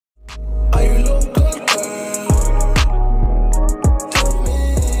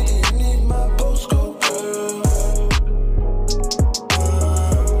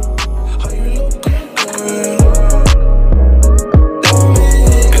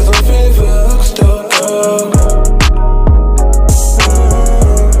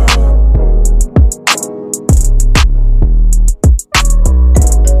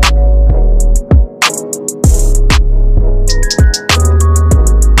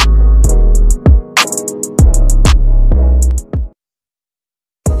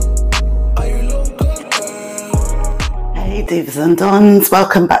Divas and Dons,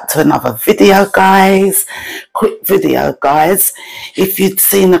 welcome back to another video, guys. Quick video, guys. If you'd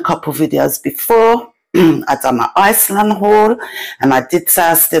seen a couple videos before, I done my Iceland haul, and I did say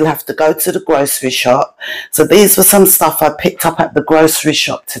I still have to go to the grocery shop. So these were some stuff I picked up at the grocery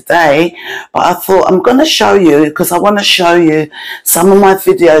shop today, but I thought I'm going to show you, because I want to show you some of my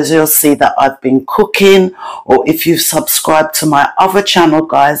videos. You'll see that I've been cooking, or if you've subscribed to my other channel,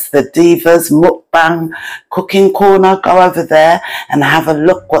 guys, the Divas Mukbang Cooking Corner, go over there and have a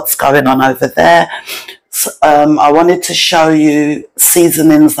look what's going on over there. I wanted to show you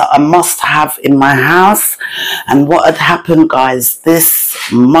seasonings that I must have in my house. And what had happened, guys, this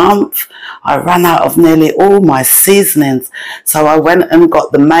month I ran out of nearly all my seasonings, so I went and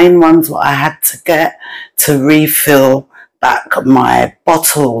got the main ones what I had to get to refill back my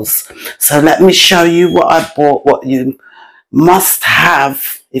bottles. So let me show you what I bought, what you must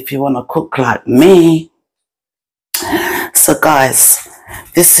have if you want to cook like me. So guys,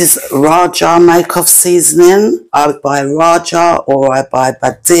 this is Raja Make-Off seasoning. I buy Raja or I buy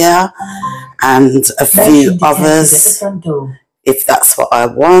DaDiva and a few others if that's what I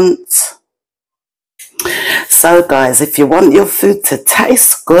want. So guys, if you want your food to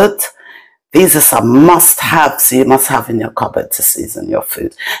taste good, these are some must-haves you must have in your cupboard to season your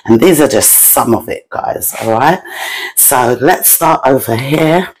food. And these are just some of it, guys, all right? So let's start over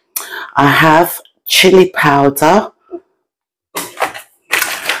here. I have chili powder.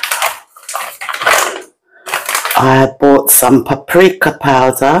 I bought some paprika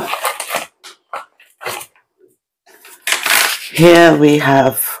powder. Here we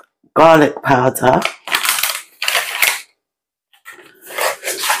have garlic powder.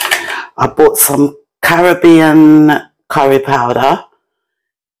 I bought some Caribbean curry powder,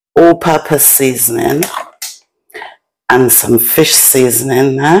 all-purpose seasoning, and some fish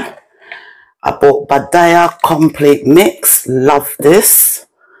seasoning there. I bought DaDiva complete mix, love this.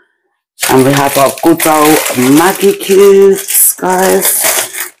 And we have our good old Maggi cubes,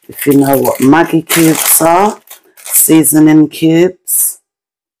 guys. If you know what Maggi cubes are, seasoning cubes.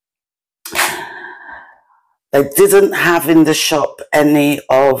 They didn't have in the shop any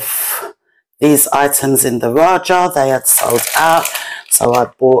of these items in the Raja. They had sold out. So I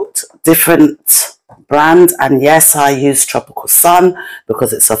bought different brands. And yes, I use Tropical Sun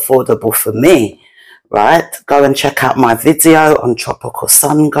because it's affordable for me, right? Go and check out my video on Tropical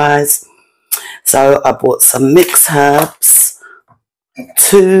Sun, guys. So I bought some mixed herbs,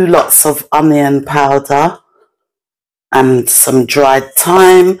 2 lots of onion powder, and some dried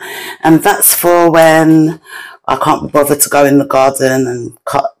thyme. And that's for when I can't be bothered to go in the garden and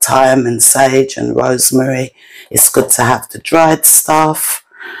cut thyme and sage and rosemary. It's good to have the dried stuff.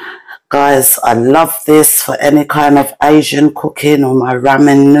 Guys, I love this for any kind of Asian cooking or my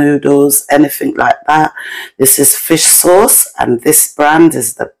ramen noodles, anything like that. This is fish sauce, and this brand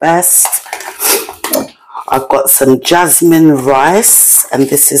is the best. I've got some jasmine rice, and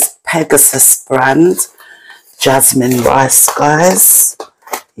this is Pegasus brand jasmine rice, guys.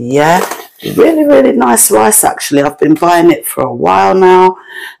 Yeah, really, really nice rice, actually. I've been buying it for a while now,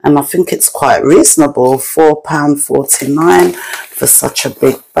 and I think it's quite reasonable, £4.49 for such a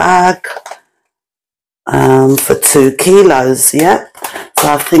big bag, for 2 kilos, yep.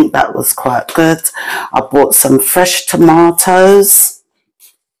 So I think that was quite good. I bought some fresh tomatoes.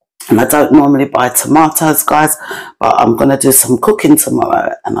 And I don't normally buy tomatoes, guys, but I'm going to do some cooking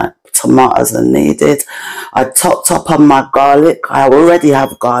tomorrow, and tomatoes are needed. I topped up on my garlic. I already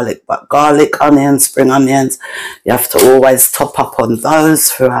have garlic, but garlic, onions, spring onions, you have to always top up on those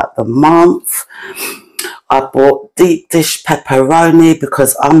throughout the month. I bought deep dish pepperoni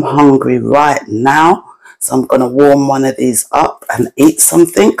because I'm hungry right now. So I'm going to warm one of these up and eat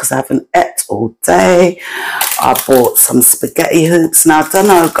something because I haven't ate all day. I bought some spaghetti hoops. Now, I don't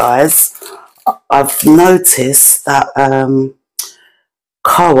know, guys, I've noticed that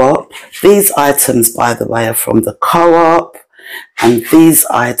Co-op, these items, by the way, are from the Co-op, and these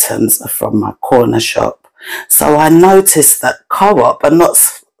items are from my corner shop. So I noticed that Co-op are not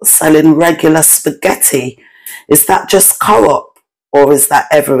selling regular spaghetti. Is that just Co-op? Or is that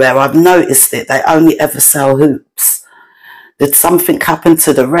everywhere? I've noticed it. They only ever sell hoops. Did something happen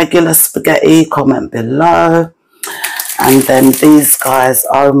to the regular spaghetti? Comment below. And then these guys,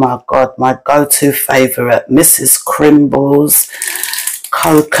 oh my God, my go-to favourite, Mrs. Crimble's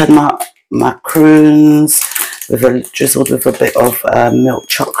coconut macaroons drizzled with a bit of milk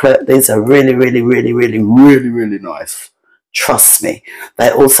chocolate. These are really, really, really, really, really, really nice. Trust me. They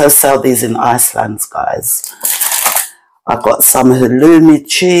also sell these in Iceland, guys. I've got some halloumi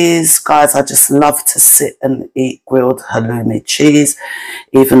cheese. Guys, I just love to sit and eat grilled halloumi cheese,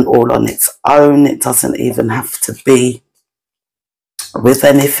 even all on its own. It doesn't even have to be with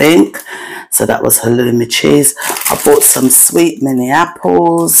anything. So that was halloumi cheese. I bought some sweet mini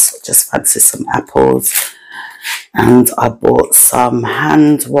apples, just fancy some apples. And I bought some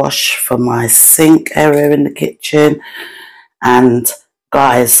hand wash for my sink area in the kitchen. And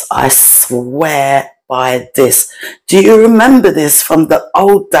guys, I swear by this. Do you remember this from the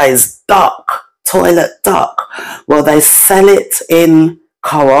old days? Duck, toilet duck. Well, they sell it in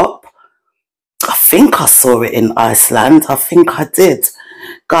Co-op. I think I saw it in Iceland. I think I did.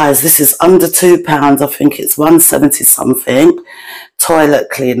 Guys, this is under £2. I think it's 170 something. Toilet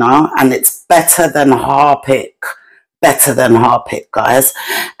cleaner, and it's better than Harpic. Better than Harpic, guys.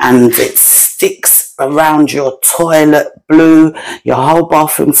 And it sticks around your toilet blue. Your whole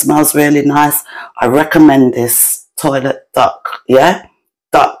bathroom smells really nice. I recommend this toilet duck. Yeah,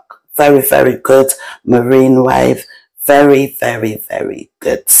 duck. Very, very good. Marine Wave. Very, very, very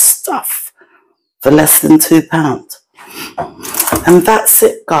good stuff for less than £2. And that's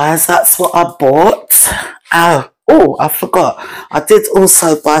it, guys. That's what I bought. Oh, I forgot. I did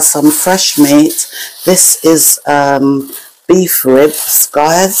also buy some fresh meat. This is beef ribs,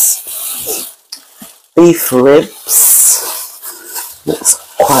 guys. Beef ribs. Looks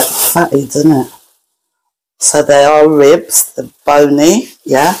quite fatty, doesn't it? So they are ribs, the bony,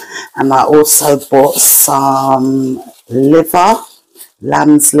 yeah. And I also bought some liver,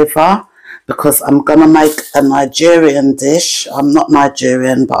 lamb's liver, because I'm going to make a Nigerian dish. I'm not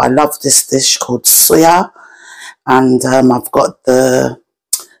Nigerian, but I love this dish called suya. And I've got the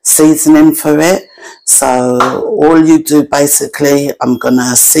seasoning for it. So all you do basically, I'm going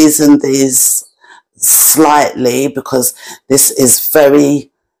to season these slightly because this is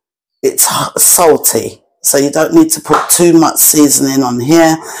it's salty. So you don't need to put too much seasoning on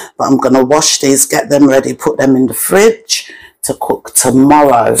here. But I'm going to wash these, get them ready, put them in the fridge to cook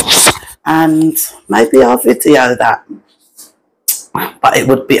tomorrow. And maybe I'll video that. But it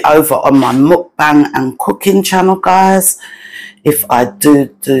would be over on my mukbang and cooking channel, guys, if I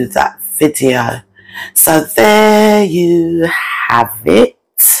do that video. So there you have it.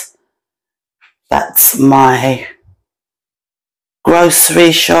 That's my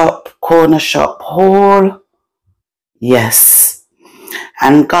grocery shop, corner shop haul. Yes.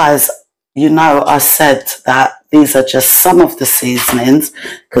 And guys, you know, I said that these are just some of the seasonings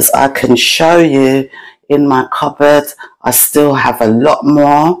because I can show you in my cupboard. I still have a lot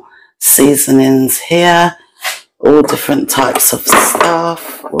more seasonings here. All different types of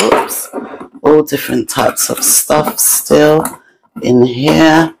stuff. Whoops. All different types of stuff still in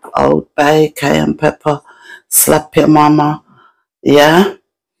here. Old Bay, cayenne pepper, slap your mama. Yeah.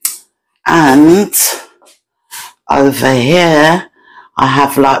 And over here, I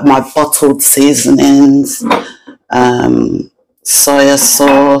have like my bottled seasonings, soya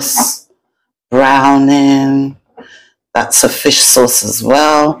sauce, browning. That's a fish sauce as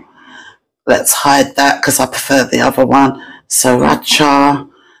well. Let's hide that because I prefer the other one. Sriracha.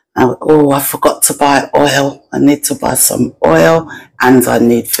 Oh, I forgot to buy oil. I need to buy some oil and I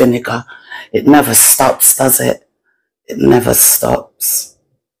need vinegar. It never stops, does it? It never stops.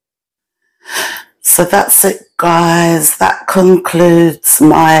 So that's it, guys. That concludes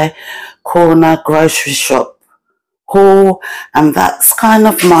my corner grocery shop haul, and that's kind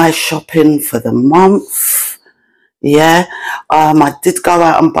of my shopping for the month. Yeah, I did go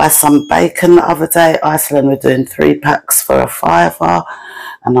out and buy some bacon the other day. Iceland were doing 3 packs for £5,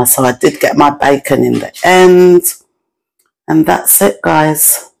 and so I did get my bacon in the end. And that's it,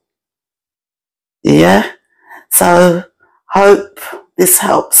 guys. Yeah, so hope this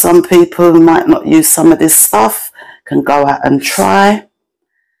helps some people who might not use some of this stuff, can go out and try.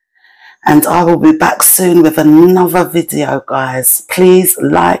 And I will be back soon with another video, guys. Please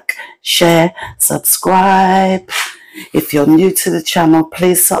like, share, subscribe. If you're new to the channel,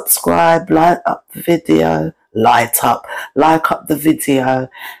 please subscribe, like up the video, like up the video,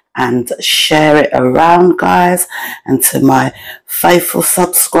 and share it around, guys. And to my faithful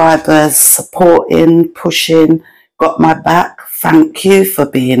subscribers, supporting, pushing, got my back, thank you for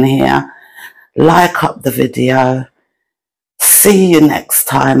being here. Like up the video. See you next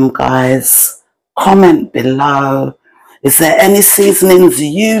time, guys. Comment below. Is there any seasonings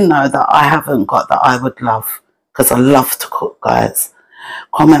you know that I haven't got that I would love? Because I love to cook, guys.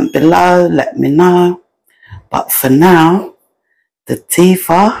 Comment below, let me know. But for now, the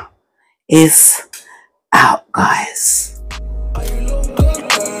diva is out, guys.